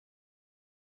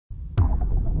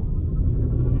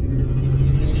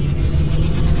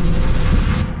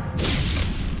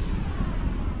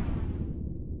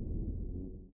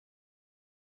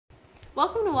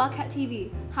to Wildcat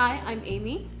TV. Hi, I'm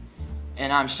Amy.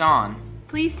 And I'm Sean.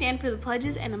 Please stand for the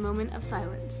pledges and a moment of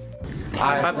silence.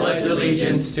 I pledge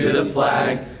allegiance to the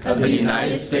flag of the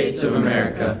United States of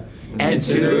America and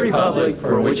to the republic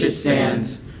for which it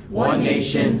stands, one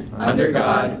nation, under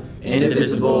God,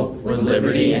 indivisible, with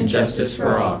liberty and justice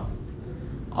for all.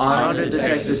 Honor the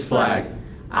Texas flag.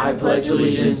 I pledge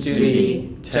allegiance to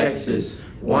thee, Texas,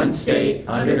 one state,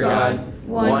 under God,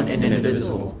 one and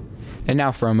indivisible. And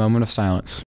now for a moment of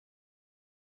silence.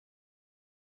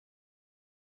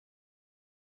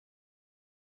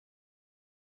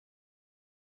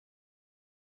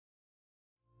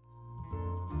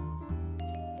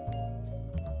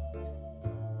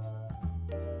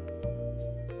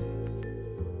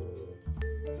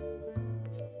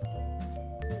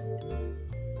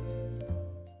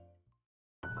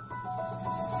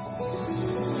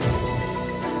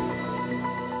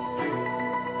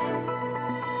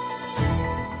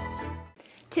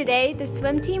 Today, the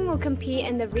swim team will compete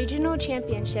in the regional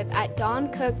championship at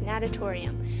Don Cook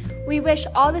Natatorium. We wish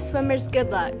all the swimmers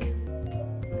good luck.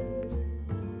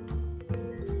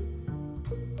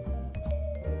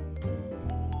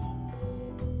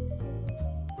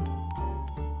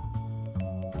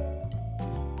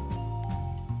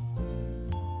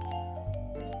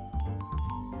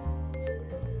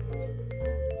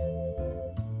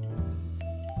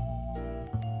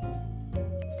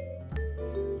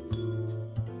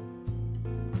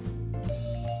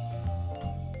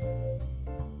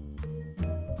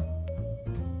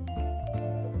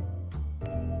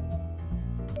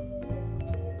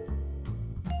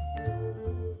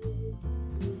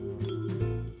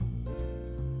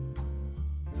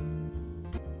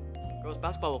 Girls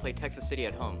basketball will play Texas City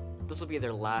at home. This will be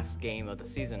their last game of the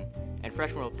season, and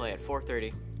freshmen will play at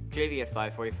 4:30, JV at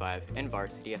 5:45, and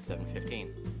varsity at 7:15.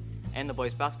 And the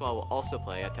boys basketball will also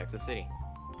play at Texas City.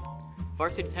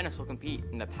 Varsity tennis will compete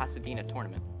in the Pasadena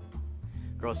tournament.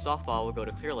 Girls softball will go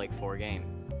to Clear Lake for a game.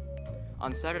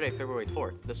 On Saturday, February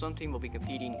 4th, the swim team will be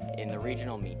competing in the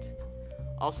regional meet.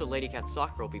 Also, Lady Cats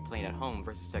soccer will be playing at home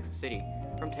versus Texas City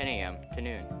from 10 a.m. to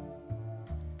noon.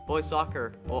 Boys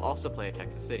soccer will also play at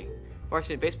Texas City.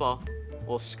 Varsity baseball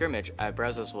will scrimmage at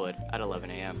Brazos Wood at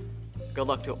 11 a.m. Good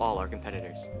luck to all our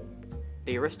competitors.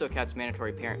 The Aristocats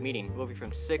mandatory parent meeting will be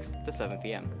from 6 to 7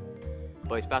 p.m.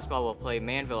 Boys basketball will play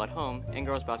Manville at home, and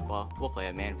girls basketball will play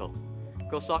at Manville.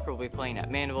 Girls soccer will be playing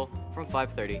at Manville from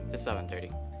 5:30 to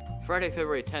 7:30. Friday,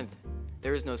 February 10th,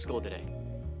 there is no school today.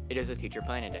 It is a teacher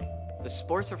planning day. The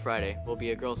sports for Friday will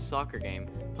be a girls soccer game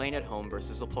playing at home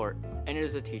versus LaPorte, and it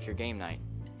is a teacher game night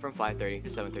from 5:30 to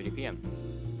 7:30 p.m.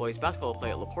 Boys basketball will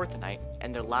play at LaPorte tonight,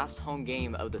 and their last home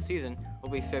game of the season will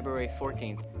be February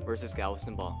 14th versus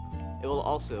Galveston Ball. It will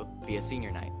also be a senior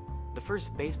night. The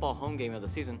first baseball home game of the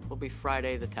season will be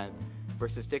Friday the 10th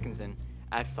versus Dickinson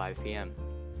at 5 p.m.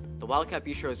 The Wildcat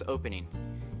Bistro is opening.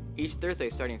 Each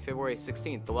Thursday starting February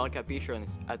 16th, the Wildcat Bistro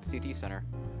at the CT Center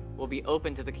will be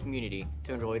open to the community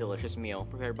to enjoy a delicious meal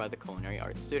prepared by the culinary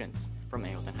arts students from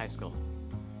Angleton High School.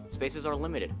 Spaces are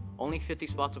limited. Only 50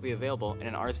 spots will be available, and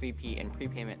an RSVP and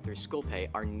prepayment through school pay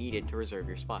are needed to reserve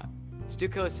your spot.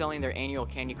 Stuco is selling their annual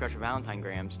Candy Crush Valentine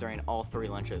Grams during all 3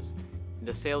 lunches.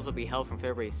 The sales will be held from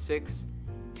February 6th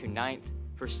to 9th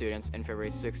for students and February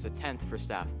 6th to 10th for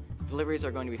staff. Deliveries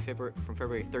are going to be from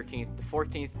February 13th to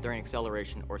 14th during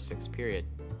acceleration or 6th period.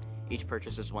 Each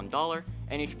purchase is $1,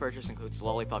 and each purchase includes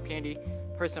lollipop candy,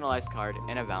 personalized card,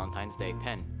 and a Valentine's Day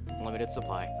pen. Limited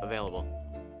supply available.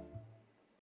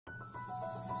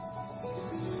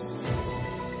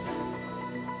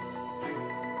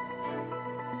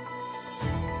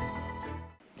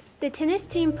 The tennis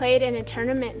team played in a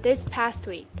tournament this past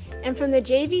week, and from the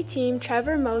JV team,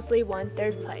 Trevor Mosley won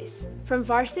 3rd place. From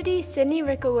varsity, Sydney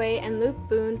Rickaway and Luke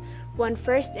Boone won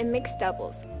 1st in mixed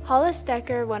doubles. Hollis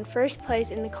Decker won 1st place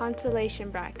in the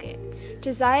consolation bracket.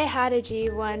 Josiah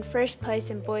Hadiji won 1st place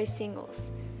in boys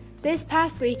singles. This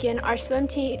past weekend, our swim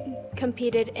team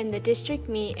competed in the district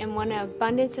meet and won an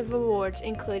abundance of awards,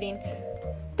 including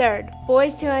 3rd,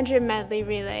 boys 200 medley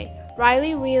relay,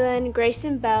 Riley Whelan,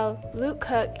 Grayson Bell, Luke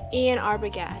Cook, Ian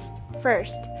Arbogast.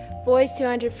 1st, boys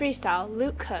 200 freestyle,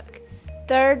 Luke Cook.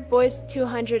 3rd, boys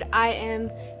 200 IM,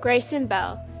 Grayson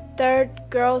Bell. 3rd,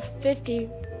 girls 50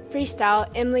 freestyle,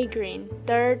 Emily Green.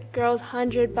 3rd, girls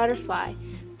 100 butterfly,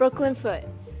 Brooklyn Foot.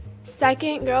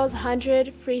 2nd, girls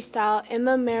 100 freestyle,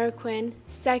 Emma Mariquin.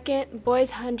 2nd,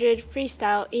 boys 100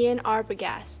 freestyle, Ian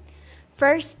Arbogast.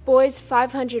 1st, boys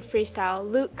 500 freestyle,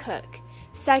 Luke Cook.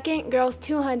 2nd, girls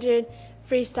 200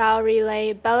 freestyle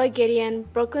relay, Bella Gideon,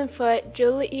 Brooklyn Foot,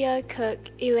 Julia Cook,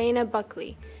 Elena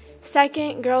Buckley.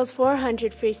 Second, girls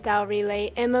 400 freestyle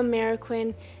relay, Emma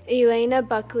Mariquin, Elena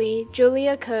Buckley,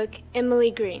 Julia Cook, Emily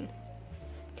Green.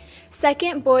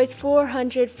 Second, boys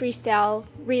 400 freestyle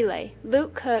relay,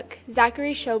 Luke Cook,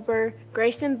 Zachary Schober,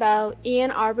 Grayson Bell,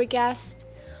 Ian Arbogast.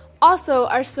 Also,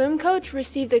 our swim coach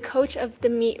received the Coach of the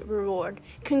Meet award.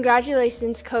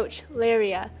 Congratulations, Coach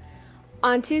Laria.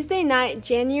 On Tuesday night,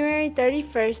 January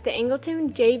 31st, the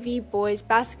Angleton JV boys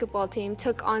basketball team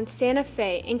took on Santa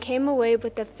Fe and came away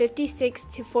with a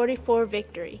 56-44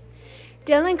 victory.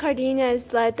 Dylan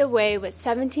Cardenas led the way with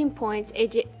 17 points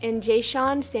and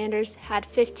Jayshawn Sanders had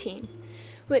 15,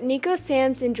 with Nico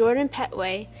Sams and Jordan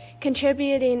Petway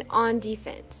contributing on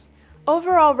defense.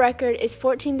 Overall record is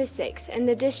 14-6 and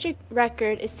the district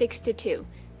record is 6-2.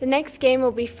 The next game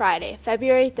will be Friday,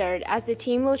 February 3rd, as the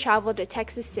team will travel to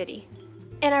Texas City.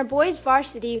 And our boys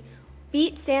varsity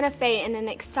beat Santa Fe in an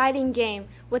exciting game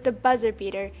with a buzzer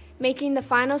beater, making the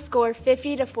final score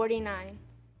 50-49.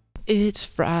 It's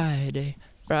Friday,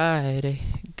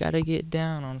 gotta get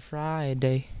down on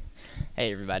Friday.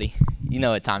 Hey everybody, you know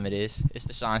what time it is. It's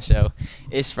the Sean Show.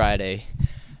 It's Friday.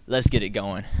 Let's get it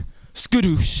going.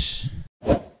 Skadoosh.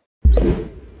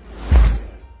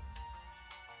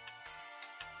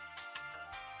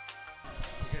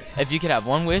 If you could have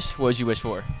one wish, what would you wish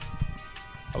for?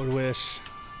 I would wish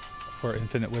for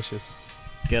infinite wishes.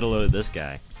 Get a load of this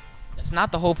guy. That's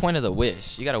not the whole point of the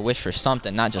wish. You gotta wish for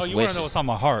something, not just you want wishes. to know what's on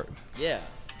my heart. Yeah.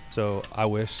 So I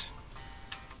wish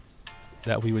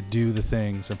that we would do the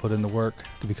things and put in the work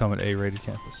to become an A-rated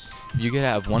campus. If you could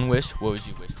have one wish, what would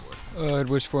you wish for? I'd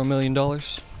wish for $1 million.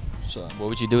 So What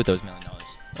would you do with those $1 million?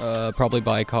 probably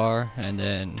buy a car and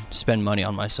then spend money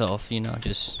on myself. You know,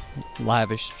 just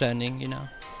lavish spending. You know.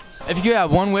 If you could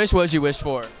have one wish, what would you wish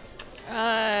for?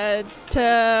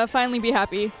 To finally be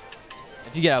happy.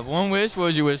 If you could have one wish, what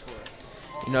would you wish for?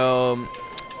 You know,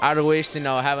 I'd wish to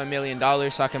have $1 million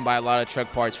so I can buy a lot of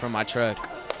truck parts for my truck.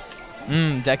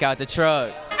 Deck out the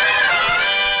truck.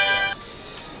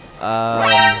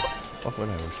 What would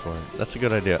I wish for? That's a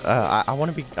good idea. I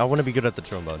want to be good at the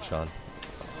trombone, Sean.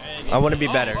 I want to be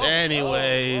better.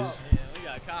 Anyways,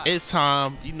 it's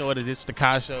time. You know what it is, it's the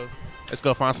Kai Show. Let's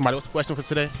go find somebody. What's the question for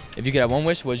today? If you could have one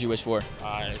wish, what would you wish for? All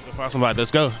right, let's go find somebody.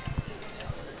 Let's go.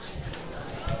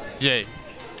 Jay,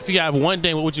 if you could have one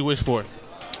thing, what would you wish for?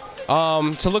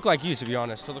 To look like you, to be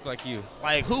honest. To look like you.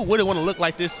 Like, who wouldn't want to look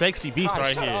like this sexy beast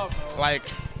right here? Up. Like,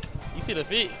 you see the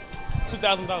fit?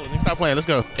 $2,000. Nigga, stop playing. Let's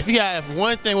go. If you could have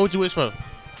one thing, what would you wish for?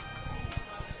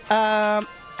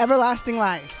 Everlasting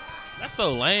life. That's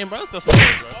so lame, bro. Let's go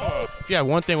somewhere, bro. Come on. If you had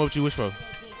one thing, what would you wish for?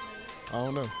 I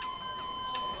don't know.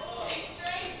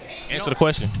 Answer the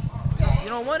question. You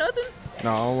don't want nothing?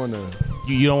 No, I don't want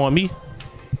to. You don't want me?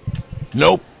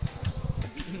 Nope.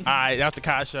 All right, that's the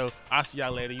Kai Show. I'll see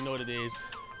y'all later. You know what it is.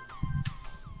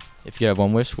 If you could have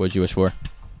one wish, what would you wish for?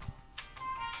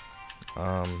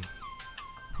 What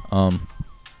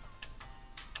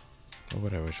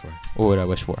would I wish for? What would I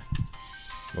wish for?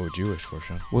 What would you wish for,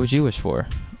 Sean? What would you wish for?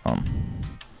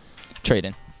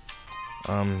 Trading.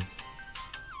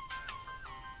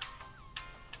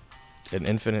 An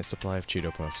infinite supply of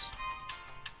Cheeto Puffs.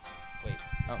 Wait,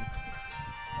 you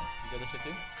go this way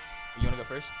too? You want to go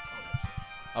first?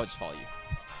 I'll just follow you.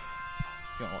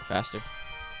 If you want to walk faster.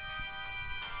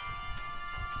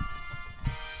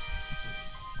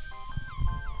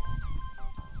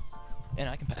 And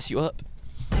I can pass you up.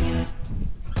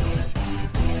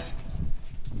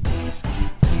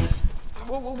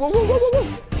 Whoa, whoa, whoa, whoa, whoa, whoa, whoa!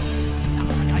 Oh,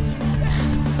 I got you.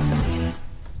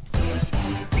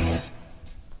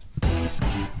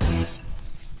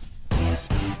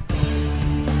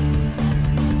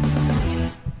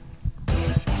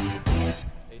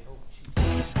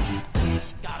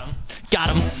 Got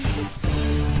him.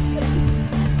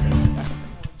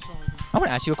 I want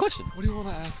to ask you a question. What do you want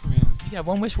to ask, man? If you have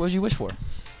one wish, what would you wish for?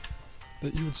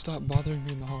 That you would stop bothering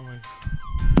me in the hallways.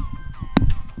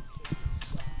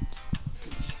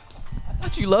 I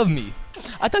thought you loved me.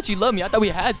 I thought you loved me. I thought we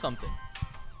had something.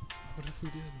 What if we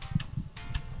did?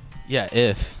 Yeah,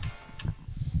 if.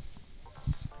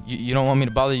 You don't want me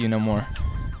to bother you no more.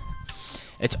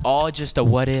 It's all just a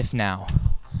what if now.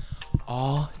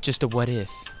 All just a what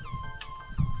if.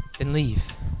 Then leave.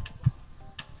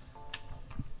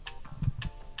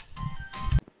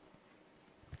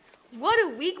 What a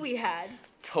week we had.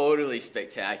 Totally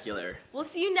spectacular. We'll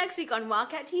see you next week on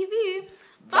Wildcat TV.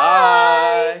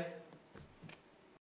 Bye.